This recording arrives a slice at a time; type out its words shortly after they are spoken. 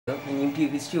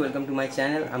YouTube history. Welcome to my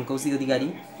channel. I'm Kaushik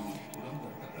Adhikari.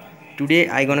 Today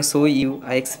I gonna show you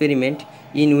an experiment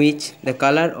in which the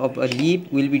color of a leaf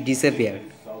will be disappeared.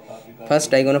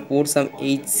 First I gonna pour some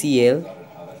HCl.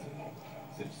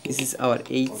 This is our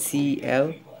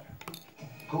HCl.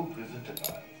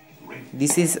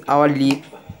 This is our leaf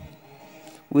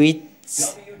which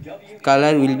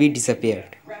color will be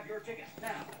disappeared.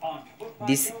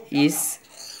 This is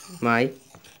my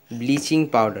bleaching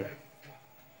powder.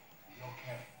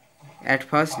 At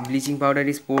first bleaching powder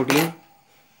is poured in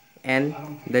and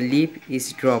the leaf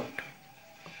is dropped.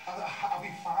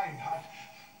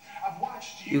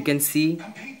 You can see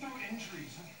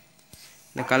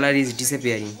the color is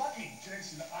disappearing.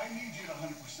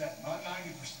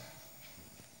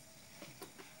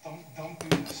 Don't do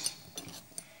this.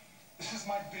 This is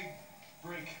my big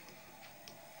break.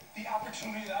 The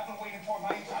opportunity that I've been waiting for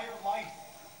my entire life.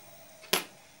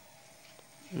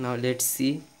 Now let's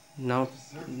see. Now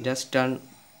just turn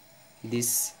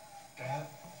this.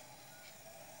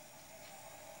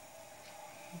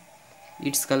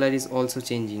 Its color is also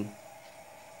changing.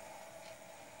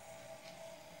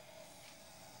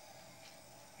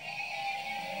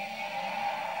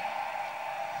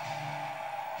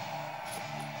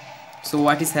 So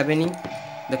what is happening?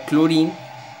 The chlorine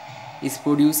is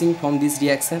producing from this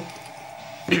reaction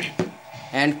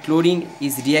and chlorine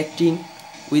is reacting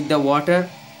with the water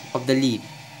of the leaf,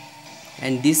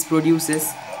 and this produces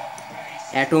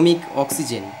atomic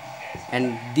oxygen,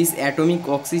 and this atomic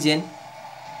oxygen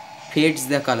fades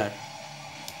the color.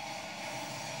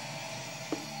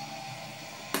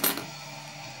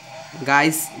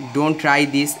 Guys, don't try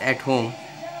this at home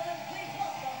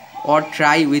or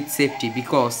try with safety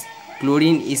because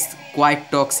chlorine is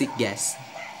quite toxic gas.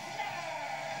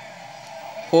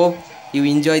 Hope you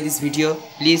enjoy this video.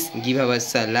 Please give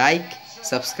us a like,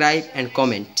 subscribe and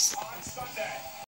comment.